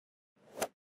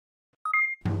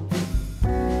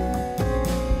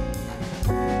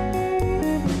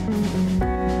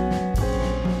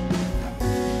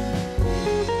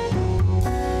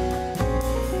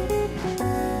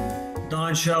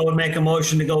John Shaw would make a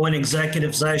motion to go in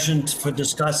executive session for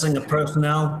discussing the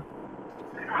personnel.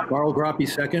 Carl Groppe,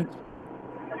 second.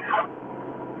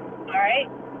 All right.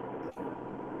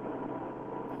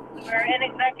 We're in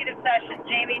executive session.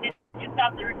 Jamie, did you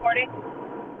stop the recording?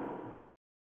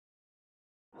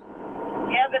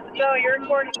 Yeah, let's go. You're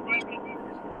recording, Jamie.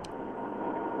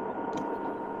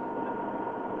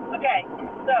 Okay,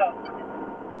 so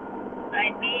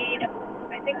I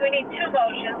think we need two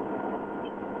motions.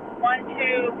 One to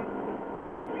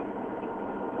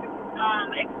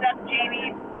accept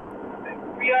Jamie's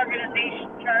reorganization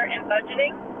chart and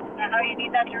budgeting. Is that how you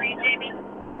need that to read, Jamie?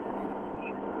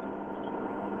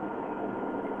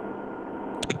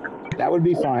 That would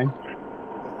be fine.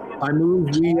 I move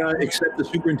we accept the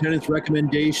superintendent's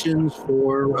recommendations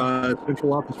for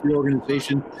central office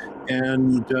reorganization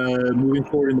and moving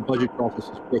forward in the budget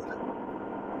processes quickly.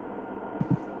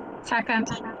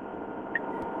 Second.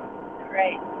 All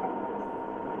right.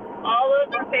 All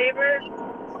those in favor?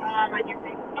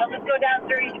 I'll just go down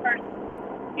through each person.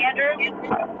 Andrew?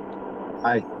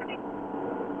 Aye.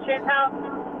 Chantal?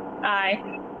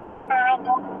 Aye. Carl?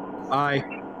 Aye.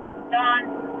 Don?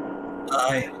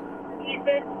 Aye.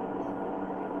 Ethan?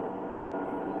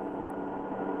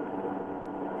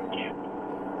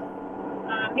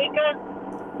 Mika?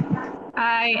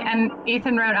 Aye, and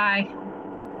Ethan wrote aye.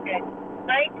 Okay.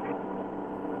 Mike?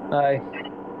 Aye.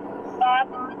 Bob?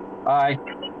 Aye.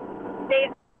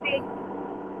 Stacy?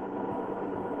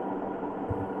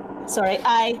 Sorry,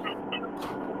 aye.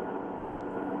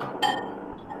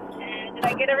 And did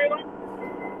I get everyone?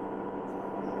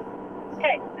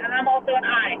 Okay, and I'm also an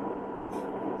aye.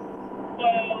 So,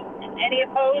 any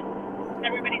opposed?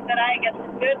 Everybody said aye, I guess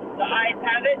we're good. The ayes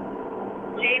have it.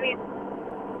 Jamie,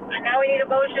 and now we need a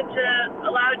motion to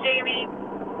allow Jamie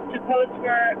to post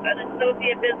for an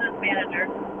associate business manager.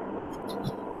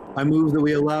 I move that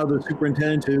we allow the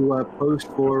superintendent to post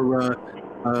for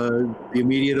the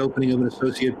immediate opening of an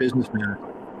associate business manager.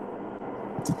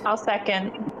 I'll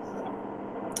second.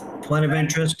 Point of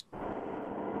interest.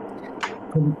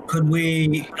 Could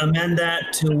we amend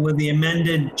that to, with the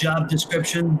amended job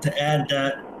description, to add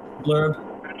that blurb?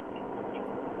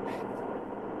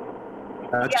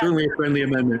 That's certainly a friendly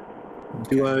amendment.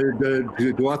 To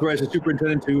authorize the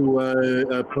superintendent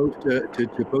to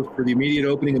post for the immediate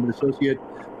opening of an associate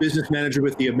business manager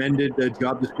with the amended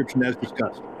job description as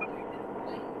discussed.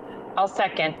 I'll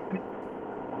second.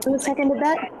 Who seconded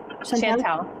that?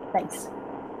 Chantal. Thanks.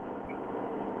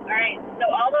 All right, so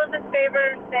all those in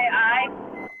favor say aye.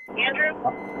 Andrew?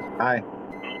 Aye.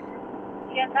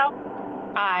 Chantal?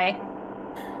 Aye.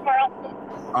 Carl?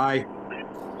 Aye.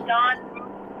 Don?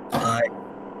 Aye.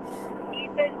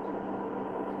 Ethan?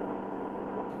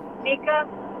 Mika?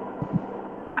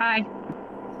 Aye.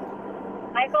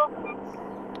 Michael?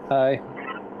 Aye.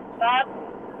 Bob?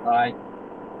 Aye.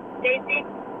 Stacy?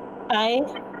 Aye.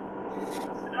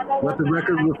 Let the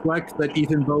record reflect that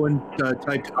Ethan Bowen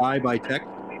typed aye by text.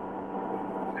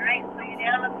 All right, so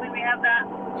unanimously we have that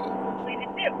completed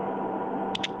too.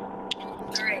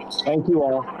 All right. Thank you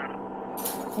all.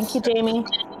 Thank you, Jamie.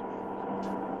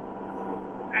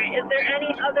 All right, is there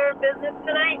any other business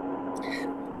tonight?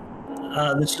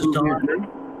 This is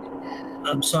Don.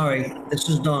 I'm sorry, this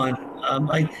is Don.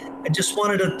 I just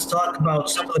wanted to talk about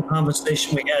some of the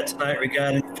conversation we had tonight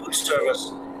regarding food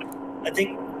service. I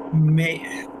think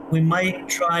we might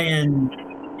try and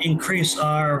increase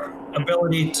our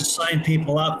ability to sign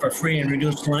people up for free and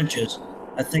reduced lunches.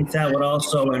 I think that would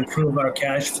also improve our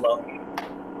cash flow.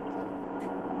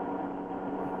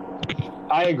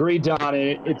 I agree, Don.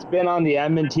 It's been on the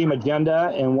admin team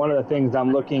agenda, and one of the things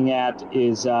I'm looking at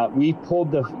is we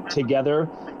pulled together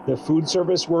the food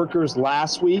service workers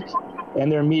last week,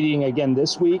 and they're meeting again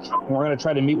this week. And we're going to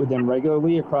try to meet with them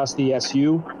regularly across the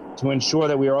SU to ensure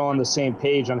that we are all on the same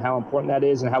page on how important that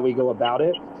is and how we go about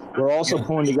it. We're also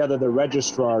pulling together the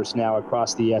registrars now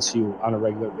across the SU on a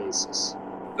regular basis,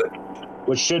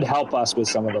 which should help us with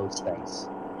some of those things.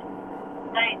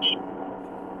 Nice.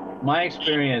 My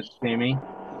experience, Jamie,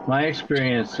 my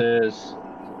experience is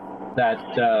that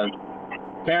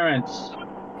parents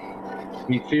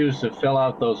refuse to fill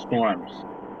out those forms.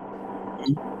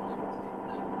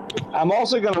 I'm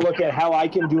also going to look at how I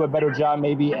can do a better job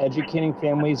maybe educating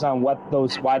families on why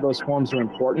those forms are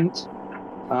important.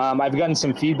 I've gotten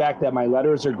some feedback that my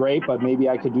letters are great, but maybe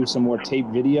I could do some more tape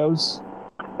videos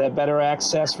that better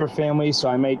access for families. So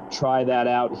I may try that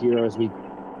out here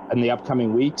in the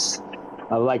upcoming weeks.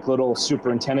 Like little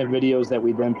superintendent videos that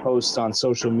we then post on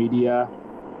social media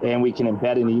and we can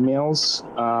embed in emails.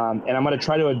 And I'm going to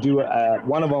try to do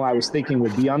one of them I was thinking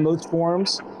would be on those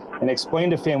forums and explain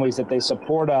to families that they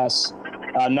support us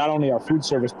not only our food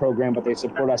service program, but they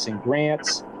support us in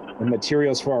grants and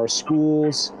materials for our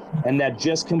schools, and that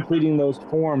just completing those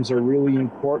forms are really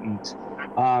important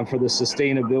for the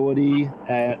sustainability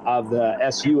of the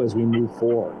SU as we move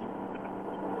forward.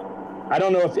 I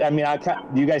don't know if,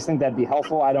 do you guys think that'd be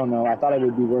helpful? I don't know. I thought it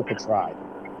would be worth a try.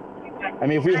 I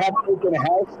mean, if we have open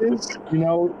houses,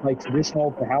 like traditional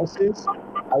open houses,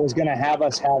 I was going to have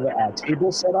us have a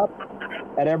table set up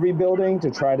at every building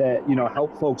to try to,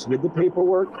 help folks with the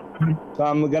paperwork. So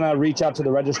I'm going to reach out to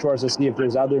the registrars to see if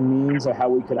there's other means of how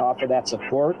we could offer that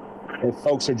support if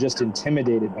folks are just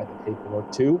intimidated by the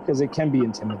paperwork too, because it can be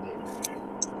intimidating.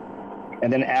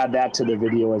 And then add that to the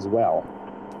video as well.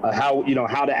 How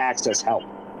to access help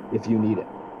if you need it.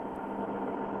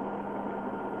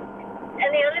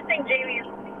 And the other thing, Jamie, is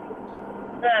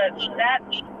that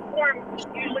form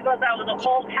usually goes out with a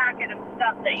whole packet of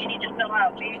stuff that you need to fill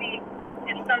out. Maybe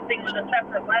it's something with a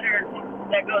separate letter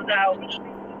that goes out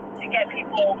to get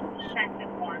people sent in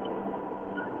forms.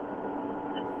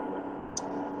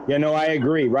 Yeah, no, I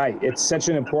agree. Right. It's such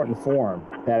an important form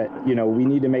that, we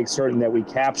need to make certain that we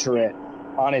capture it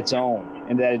on its own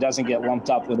and that it doesn't get lumped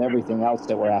up with everything else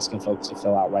that we're asking folks to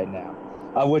fill out right now,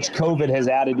 which COVID has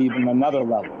added even another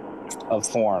level of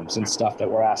forms and stuff that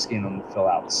we're asking them to fill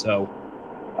out. So,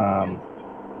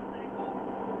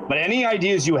 but any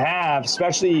ideas you have,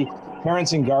 especially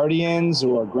parents and guardians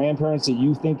or grandparents that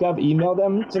you think of, email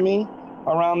them to me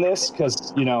around this,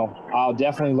 because, I'll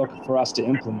definitely look for us to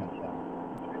implement them.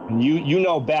 And you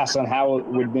know best on how it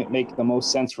would make the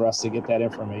most sense for us to get that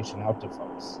information out to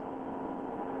folks.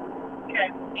 Okay.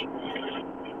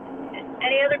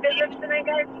 Any other business tonight,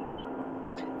 guys?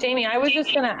 Jamie, I was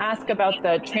just going to ask about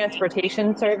the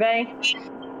transportation survey.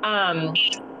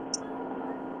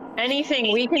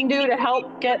 Anything we can do to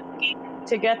help get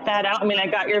that out? I mean, I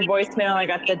got your voicemail, I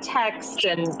got the text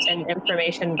and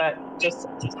information, but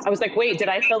I was like, wait, did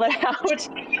I fill that out?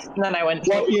 And then I went.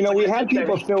 Well, we had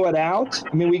people fill it out.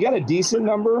 I mean, we got a decent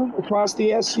number across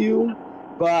the SU,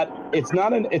 but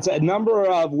it's a number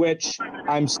of which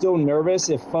I'm still nervous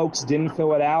if folks didn't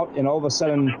fill it out, and all of a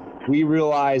sudden we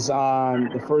realize on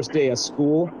the first day of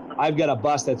school, I've got a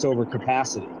bus that's over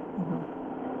capacity.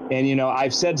 Mm-hmm. And,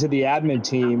 I've said to the admin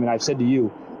team, and I've said to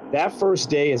you, that first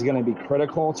day is going to be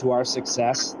critical to our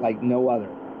success like no other.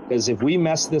 Because if we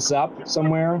mess this up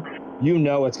somewhere,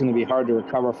 it's going to be hard to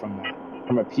recover from that,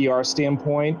 from a PR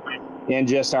standpoint and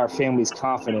just our family's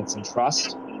confidence and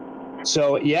trust.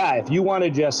 So, yeah, if you want to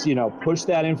just, push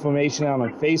that information out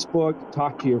on Facebook,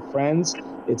 talk to your friends,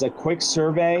 it's a quick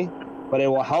survey, but it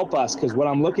will help us, because what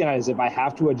I'm looking at is if I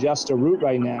have to adjust a route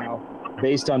right now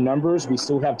based on numbers, we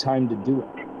still have time to do it.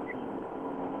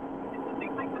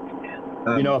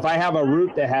 If I have a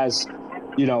route that has,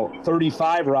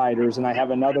 35 riders and I have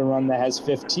another run that has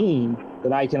 15,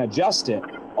 then I can adjust it.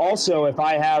 Also, if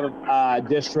I have a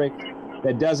district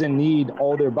that doesn't need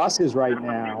all their buses right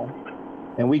now,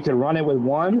 and we could run it with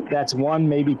one, that's one,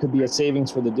 maybe could be a savings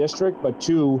for the district, but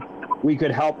two, we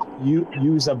could help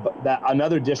use that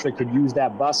another district could use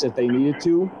that bus if they needed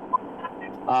to,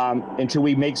 until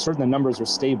we make certain the numbers are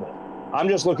stable. I'm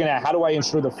just looking at how do I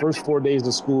ensure the first 4 days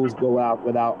of schools go out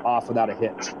without a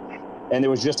hitch. And there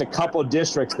was just a couple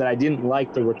districts that I didn't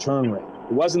like the return rate.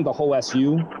 It wasn't the whole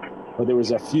SU, but there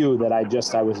was a few that I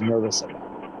was nervous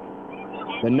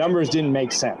about. The numbers didn't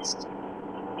make sense.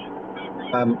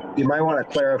 You might want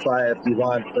to clarify if you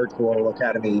want virtual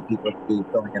academy people to be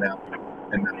filling it out.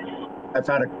 And I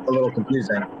found it a little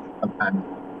confusing sometimes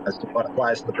as to what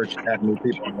applies to the virtual academy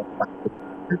people and what applies to.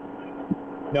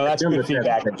 No, that's good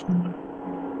feedback.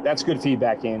 That's good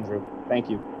feedback, Andrew. Thank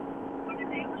you.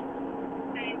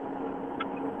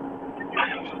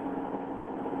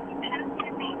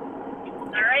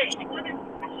 All right.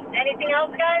 Anything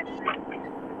else, guys?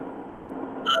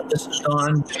 This is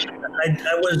Don.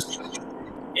 I was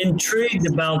intrigued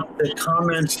about the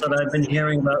comments that I've been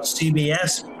hearing about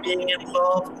CBS being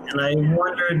involved, and I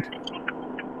wondered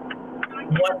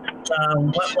what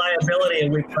liability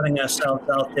are we putting ourselves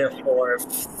out there for if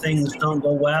things don't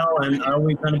go well, and are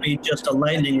we going to be just a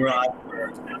lightning rod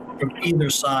from either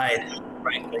side,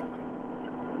 frankly?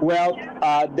 Well,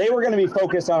 they were going to be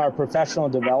focused on our professional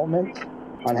development,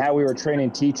 on how we were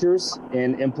training teachers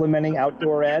in implementing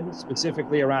outdoor ed,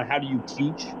 specifically around how do you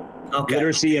teach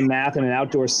literacy and math in an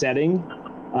outdoor setting.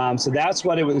 So that's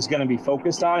what it was going to be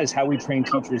focused on, is how we train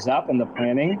teachers up and the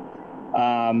planning.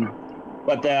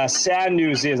 But the sad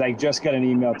news is I just got an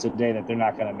email today that they're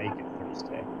not going to make it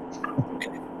Thursday.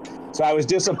 So I was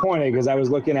disappointed because I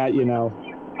was looking at,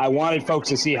 I wanted folks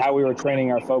to see how we were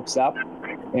training our folks up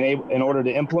in order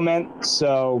to implement.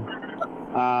 So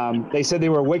They said they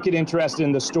were wicked interested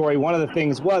in the story. One of the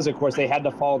things was, of course, they had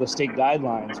to follow the state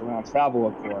guidelines around travel,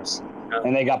 of course.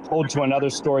 And they got pulled to another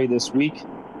story this week,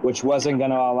 which wasn't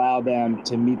going to allow them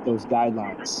to meet those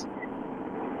guidelines.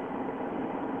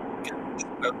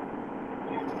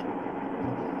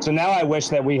 So now I wish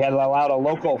that we had allowed a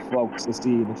local folks to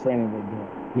see the training we're doing.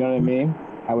 You know what I mean?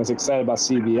 I was excited about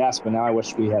CBS, but now I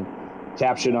wish we had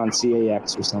captured on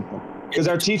CAX or something. Because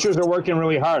our teachers are working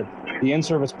really hard. The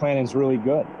in-service planning is really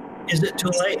good. Is it too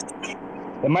late?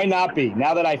 It might not be.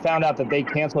 Now that I found out that they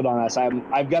canceled on us,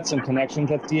 I've got some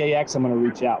connections at CAX. I'm going to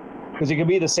reach out. Because it could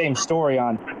be the same story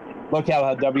on, look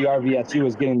how WRVSU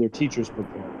is getting their teachers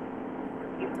prepared.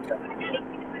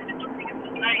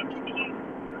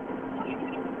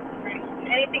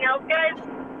 Anything else, guys?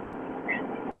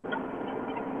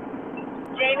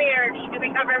 Jamie, or did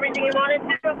we cover everything you wanted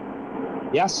to?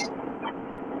 Yes.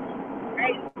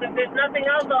 Great. So if there's nothing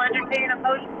else, I'll entertain a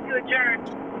motion to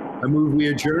adjourn. I move we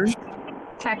adjourn.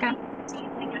 Second. All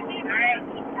right.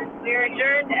 We are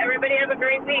adjourned. Everybody have a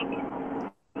great week.